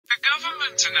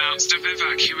government announced of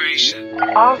evacuation.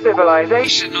 Our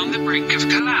civilization On the brink of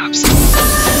collapse.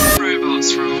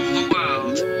 Robots rule the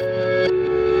world.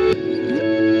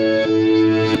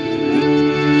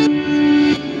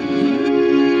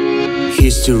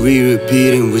 History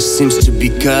repeating, which seems to be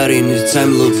caught in a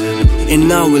time loop. And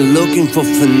now we're looking for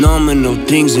phenomenal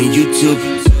things on YouTube.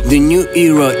 The new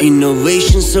era,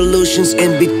 innovation, solutions,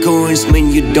 and bitcoins. Man,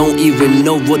 you don't even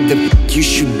know what the f you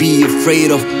should be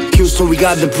afraid of. Houston, we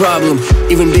got the problem,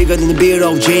 even bigger than the beard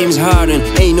of James Harden.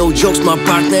 Ain't no jokes, my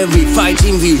partner. We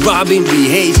fighting, we robbing, we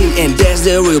hating, and that's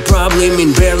the real problem.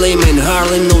 In Berlin and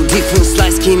Harlem, no difference,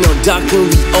 light skin or dark, and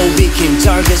we all became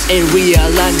targets and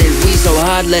realize that we so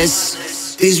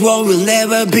heartless. This world will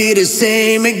never be the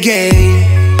same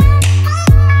again.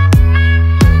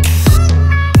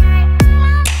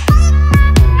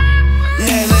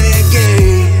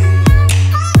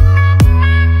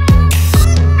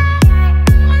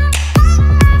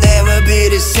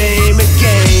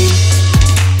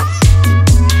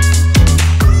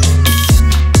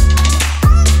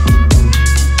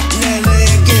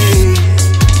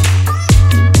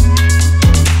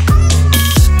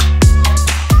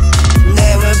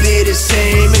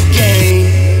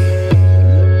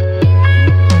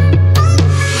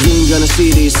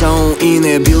 In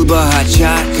a Billboard hot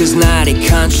chart, cause not a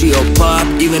country or pop,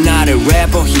 even not a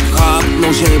rap or hip hop. No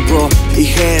genre, bro, it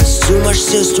has too much,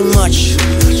 says too much.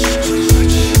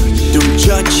 Don't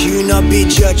judge, you not be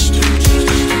judged.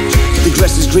 The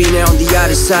grass is greener on the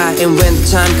other side, and when the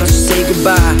time comes to say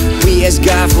goodbye, we ask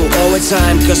God for all the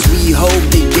time, cause we hope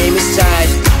the game is tied.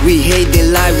 We hate the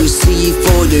life we see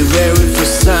for the very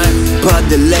first time, but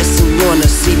the lesson we wanna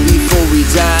see before we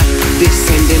die, this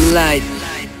ain't the light.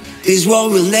 This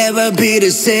world will never be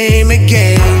the same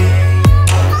again.